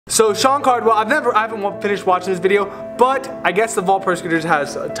So Sean Cardwell, I haven't finished watching this video, but I guess the Vault Pro Scooters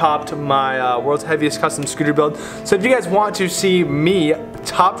has topped my world's heaviest custom scooter build. So if you guys want to see me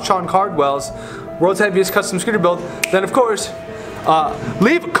top Sean Cardwell's world's heaviest custom scooter build, then of course,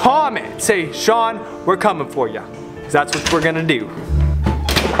 leave a comment. Say, Sean, we're coming for you. Because that's what we're gonna do.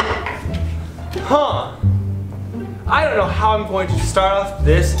 Huh. I don't know how I'm going to start off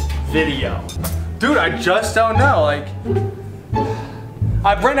this video. Dude, I just don't know, like,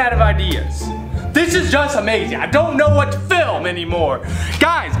 I've run out of ideas. This is just amazing. I don't know what to film anymore.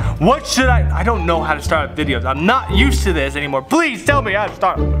 Guys, what should I don't know how to start videos. I'm not used to this anymore. Please tell me how to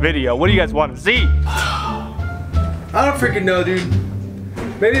start a video. What do you guys want to see? I don't freaking know, dude.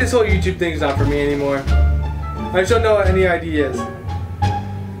 Maybe this whole YouTube thing's not for me anymore. I just don't know any ideas.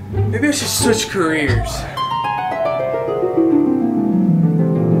 Maybe I should switch careers.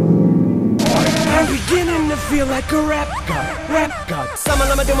 I'm beginning to feel like a rap god. Someone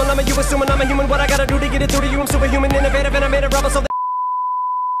I'm a doing, I'm a you assuming I'm a human. What I gotta do to get it through to you? I'm superhuman, innovative, and I made a rubber so.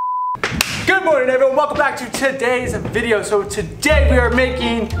 Good morning, everyone. Welcome back to today's video. So today we are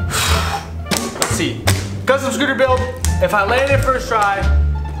making, let's see, custom scooter build. If I land it first try,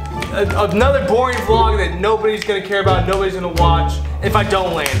 another boring vlog that nobody's gonna care about, nobody's gonna watch if I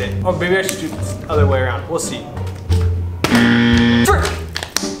don't land it. Or maybe I should do this the other way around. We'll see.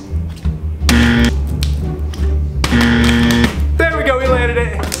 There we go, we landed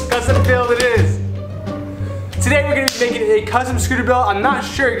it. Custom build it is. Today we're gonna be making a custom scooter build. I'm not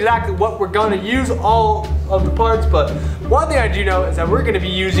sure exactly what we're gonna use all of the parts, but one thing I do know is that we're gonna be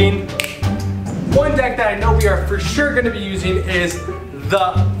using one deck that I know we are for sure gonna be using is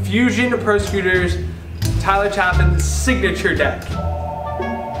the Fuzion Pro Scooters Tyler Chaffin signature deck.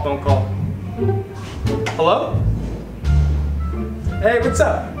 Phone call. Hello? Hey, what's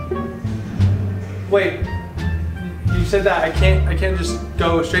up? Wait, you said that I can't just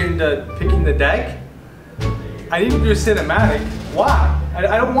go straight into picking the deck? I need to do a cinematic. Why?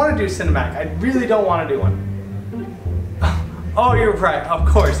 I don't want to do a cinematic. I really don't want to do one. Oh, you're right, of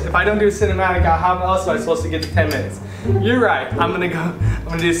course. If I don't do a cinematic, how else am I supposed to get to 10 minutes? You're right, I'm gonna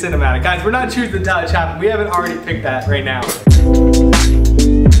do a cinematic. Guys, we're not choosing the Tyler Chaffin. We haven't already picked that right now.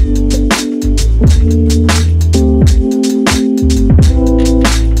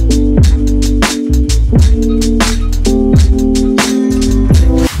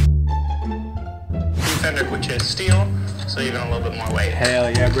 Which is steel, so even a little bit more weight. Hell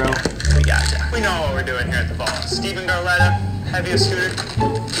yeah, bro. We gotcha. We know what we're doing here at the vault. Steven Garlatta, heaviest scooter. I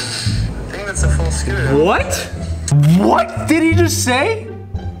think that's a full scooter. What? What did he just say?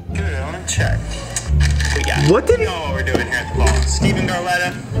 Scooter, let me check. We got What did he? We know what we're doing here at the vault. Steven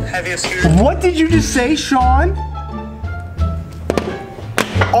Garlatta, heaviest scooter. What did you just say, Sean?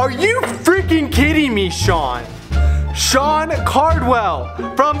 Are you freaking kidding me, Sean? Sean Cardwell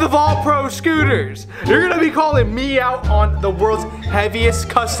from the Vault Pro Scooters. You're gonna be calling me out on the world's heaviest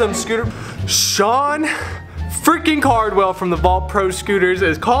custom scooter. Sean freaking Cardwell from the Vault Pro Scooters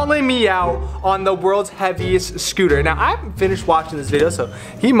is calling me out on the world's heaviest scooter. Now, I haven't finished watching this video, so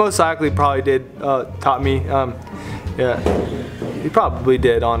he most likely probably did taught me. Yeah. He probably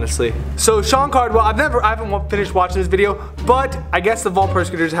did, honestly. So Sean Cardwell, I haven't finished watching this video, but I guess the Vault Pro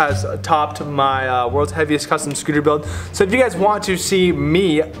Scooters has topped my world's heaviest custom scooter build. So if you guys want to see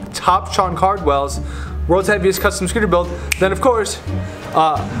me top Sean Cardwell's world's heaviest custom scooter build, then of course,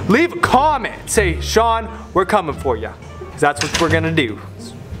 leave a comment. Say, Sean, we're coming for you. Because that's what we're gonna do.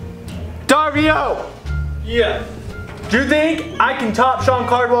 Dario! Yeah. Do you think I can top Sean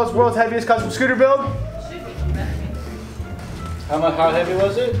Cardwell's world's heaviest custom scooter build? How heavy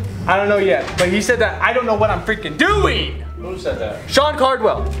was it? I don't know yet, but he said that I don't know what I'm freaking doing. Who said that? Sean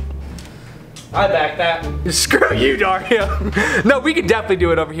Cardwell. I back that. Screw you, Dario. No, we can definitely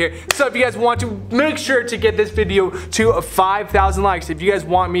do it over here. So if you guys want to, make sure to get this video to 5,000 likes. If you guys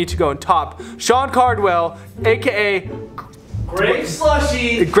want me to go and top Sean Cardwell, AKA Grape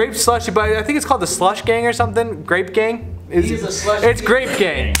Slushy. Grape Slushy, but I think it's called the Slush Gang or something. Grape Gang? He's a slush. It's Grape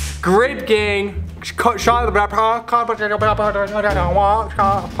Gang. Grape Gang. Sean, I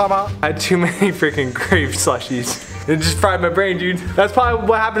had too many freaking grape slushies. It just fried my brain, dude. That's probably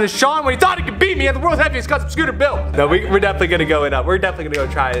what happened to Sean when he thought he could beat me at the world's heaviest custom scooter build. No, we're definitely gonna go in. We're definitely gonna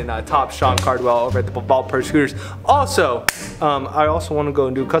go try and top Sean Cardwell over at the Vault Pro Scooters. Also, I also want to go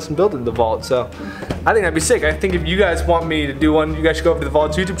and do a custom build in the Vault. So I think that'd be sick. I think if you guys want me to do one, you guys should go over to the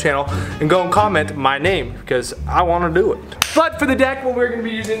Vault's YouTube channel and go and comment my name because I want to do it. But for the deck, what we're gonna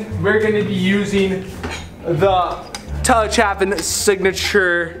be using, the Tyler Chaffin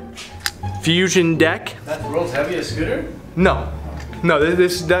signature Fuzion deck. That's the world's heaviest scooter? No,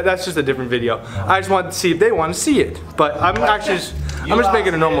 that's just a different video. I just wanted to see if they want to see it. But I'm actually just, I'm just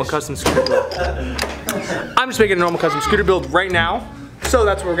making a normal custom scooter build. I'm just making a normal custom scooter build right now. So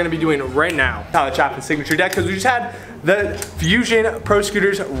that's what we're gonna be doing right now. Tyler Chaffin signature deck, because we just had the Fuzion Pro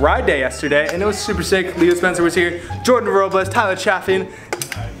Scooters ride day yesterday, and it was super sick. Leo Spencer was here, Jordan Robles, Tyler Chaffin,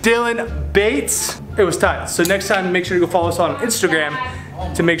 Dylan Bates. It was tight. So next time, make sure to go follow us on Instagram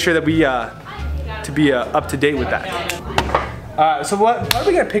to make sure that we to be up to date with that. So what are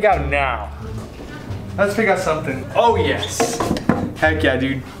we gonna pick out now? Let's pick out something. Oh yes. Heck yeah,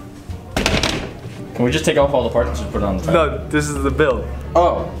 dude. Can we just take off all the parts and just put it on the top? No, this is the build.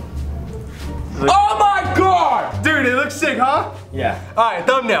 Oh. Oh my god! Dude, it looks sick, huh? Yeah. Alright,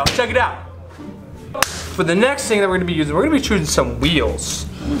 thumbnail, check it out. For the next thing that we're gonna be using, we're gonna be choosing some wheels.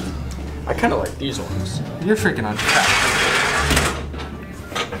 I kinda like these ones. You're freaking on track.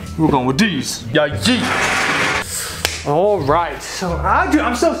 We're going with these. Yeah, yeet. Alright, so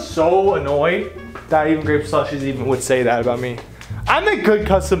I'm so annoyed that even Grape Slushies even would say that about me. I make good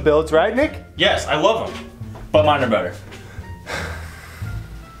custom builds, right, Nick? Yes, I love them. But mine are better.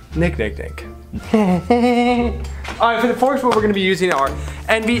 Nick. Alright, for the forks, what we're gonna be using are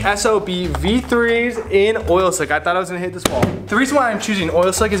NVSOB V3s in oil slick. I thought I was gonna hit this wall. The reason why I'm choosing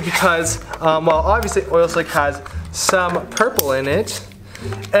oil slick is because, well, obviously oil slick has some purple in it.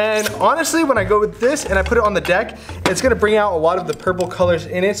 And honestly, when I go with this and I put it on the deck, it's gonna bring out a lot of the purple colors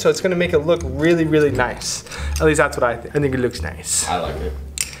in it, so it's gonna make it look really, really nice. At least that's what I think. I think it looks nice. I like it.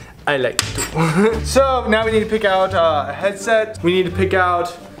 I like it too. So now we need to pick out a headset. We need to pick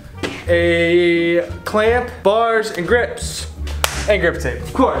out a clamp, bars, and grips. And grip tape,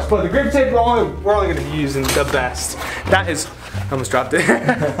 of course. But the grip tape, we're only gonna be using the best. That is, I almost dropped it.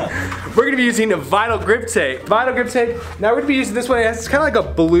 We're gonna be using a vinyl grip tape. Vinyl grip tape, now we're gonna be using this one. It's kind of like a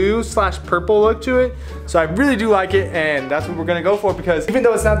blue/purple look to it. So I really do like it, and that's what we're gonna go for, because even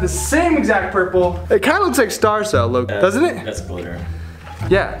though it's not the same exact purple, it kind of looks like Star Cell look, doesn't it? That's glitter.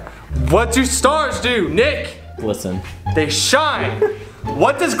 Yeah. What do stars do, Nick? Glisten. They shine.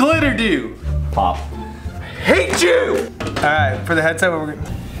 What does glitter do? Pop. Hate you! Alright, for the headset, what we're gonna...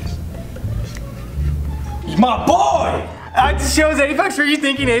 My boy! I just chose Apex. Were you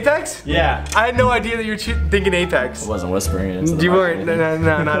thinking Apex? Yeah. I had no idea that you were thinking Apex. I wasn't whispering it into the You weren't. No,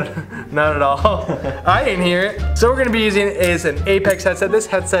 not at all. I didn't hear it. So what we're gonna be using is an Apex headset. This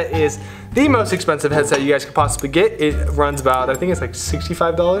headset is the most expensive headset you guys could possibly get. It runs about, I think it's like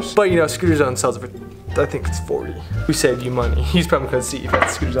 $65. But you know, Scooter Zone sells it for, I think it's 40. We saved you money. Use promo code CEF at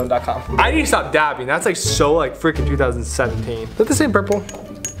scooterzone.com. I need to stop dabbing. That's like so like freaking 2017. Is that the same purple?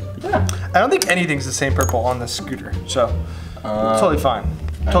 Yeah. I don't think anything's the same purple on this scooter, so totally fine.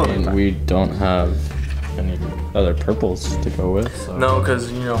 Totally fine. We don't have any other purples to go with. So. No,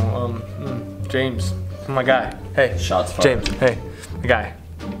 because, you know, James, my guy. Hey. Shots fired. James, hey. Guy.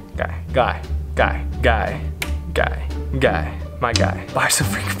 My guy. Buy some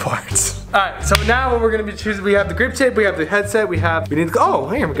freaking parts. Alright, so now what we're gonna be choosing, we have the grip tape, we have the headset, we need to go, oh,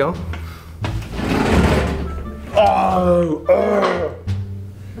 here we go. Oh.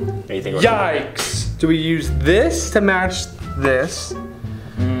 Yikes! Do we use this to match this?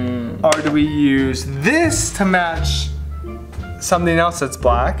 Or do we use this to match something else that's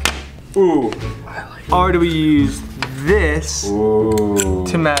black? Ooh. Or do we use this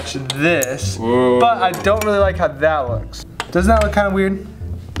to match this? But I don't really like how that looks. Doesn't that look kind of weird?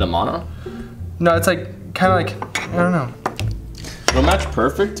 The mono? No, it's like, kind of like, I don't know. It'll match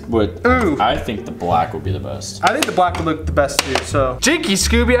perfect, but Ooh. I think the black would be the best. I think the black would look the best too, so. Jinky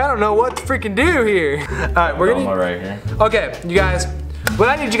Scooby, I don't know what to freaking do here. Alright, we're gonna. Right here. Okay, you guys, what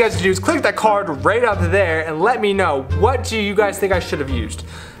I need you guys to do is click that card right up there and let me know, what do you guys think I should have used?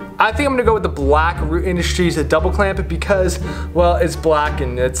 I think I'm gonna go with the black Root Industries double clamp because, well, it's black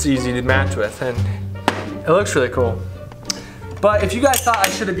and it's easy to match with and it looks really cool. But if you guys thought I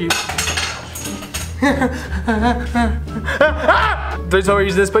should have used, there's no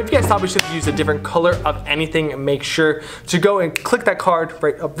reason this, but if you guys thought we should have used a different color of anything, make sure to go and click that card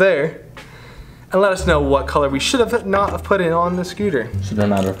right up there and let us know what color we should have not have put in on the scooter. Should have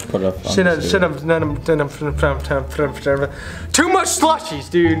not have put up on the scooter. Too much slushies,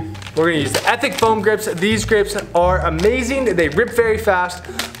 dude. We're gonna use the Ethic foam grips. These grips are amazing. They rip very fast,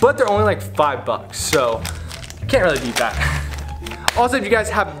 but they're only like $5, so can't really beat that. Also, if you guys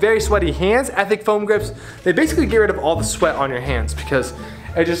have very sweaty hands, Ethic foam grips, they basically get rid of all the sweat on your hands because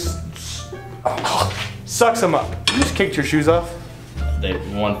it just sucks them up. You just kicked your shoes off?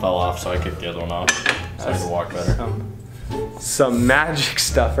 One fell off, so I kicked the other one off. So I could walk better. Some magic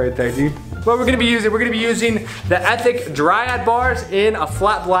stuff right there, dude. What we're gonna be using the Ethic DRYAD bars in a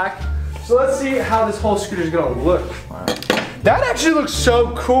flat black. So let's see how this whole scooter is gonna look. Wow. That actually looks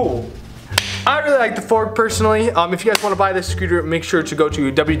so cool. I really like the fork personally. If you guys want to buy this scooter, make sure to go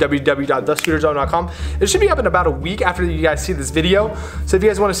to www.thescooterzone.com. It should be up in about a week after you guys see this video. So if you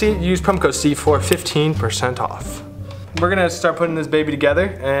guys want to see it, use promo code Steve for 15% off. We're gonna start putting this baby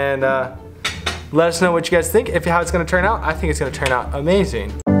together and let us know what you guys think. How it's gonna turn out. I think it's gonna turn out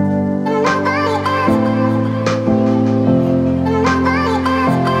amazing.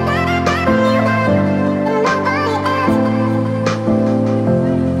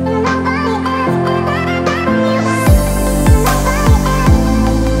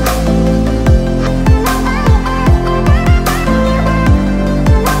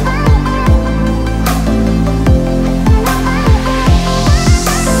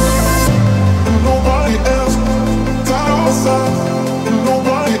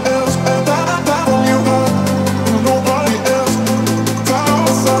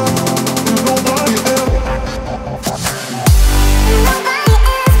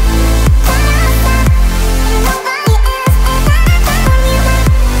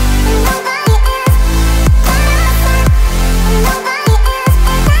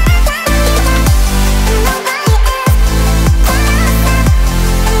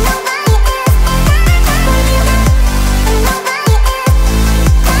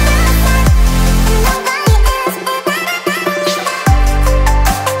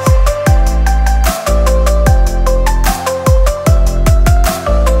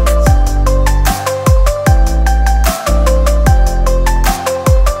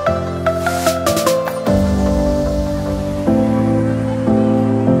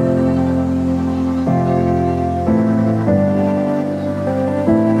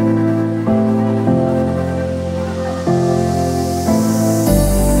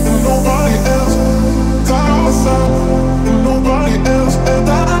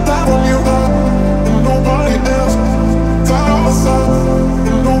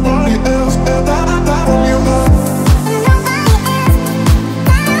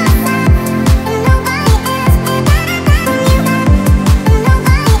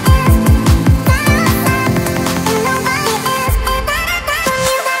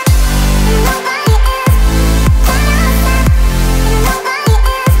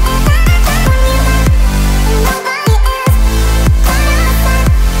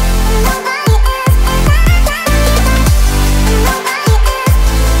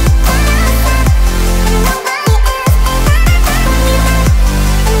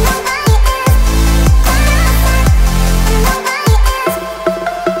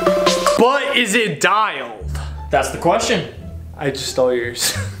 Is it dialed? That's the question. I just stole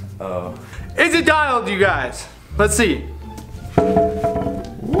yours. Oh. Is it dialed, you guys? Let's see.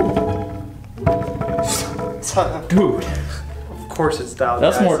 Dude. Of course it's dialed.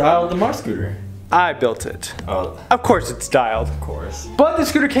 That's guys. more dialed than my scooter. I built it. Oh. Of course it's dialed. Of course. But the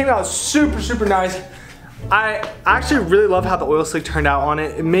scooter came out super nice. I actually really love how the oil slick turned out on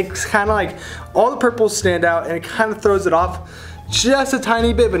it. It makes kind of like all the purples stand out and it kind of throws it off just a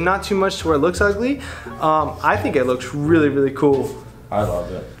tiny bit, but not too much to where it looks ugly. I think it looks really cool. I love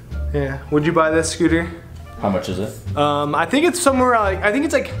it. Yeah. Would you buy this scooter? How much is it? I think it's somewhere like, I think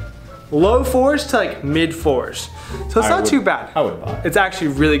it's like low fours to like mid fours. So it's not too bad. I would buy it. It's actually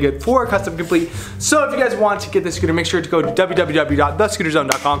really good for a custom complete. So if you guys want to get this scooter, make sure to go to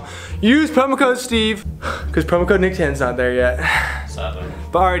www.thescooterzone.com. Use promo code Steve, because promo code Nick 10's not there yet. Sadly.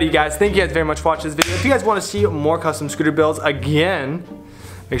 But alrighty guys, thank you guys very much for watching this video. If you guys want to see more custom scooter builds again,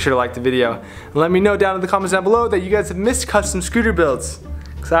 make sure to like the video. And let me know down in the comments down below that you guys have missed custom scooter builds.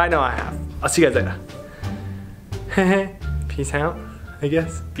 Because I know I have. I'll see you guys later. Peace out, I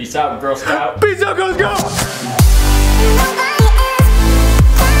guess. Peace out, Girl Scout. Peace out, Girl Scout!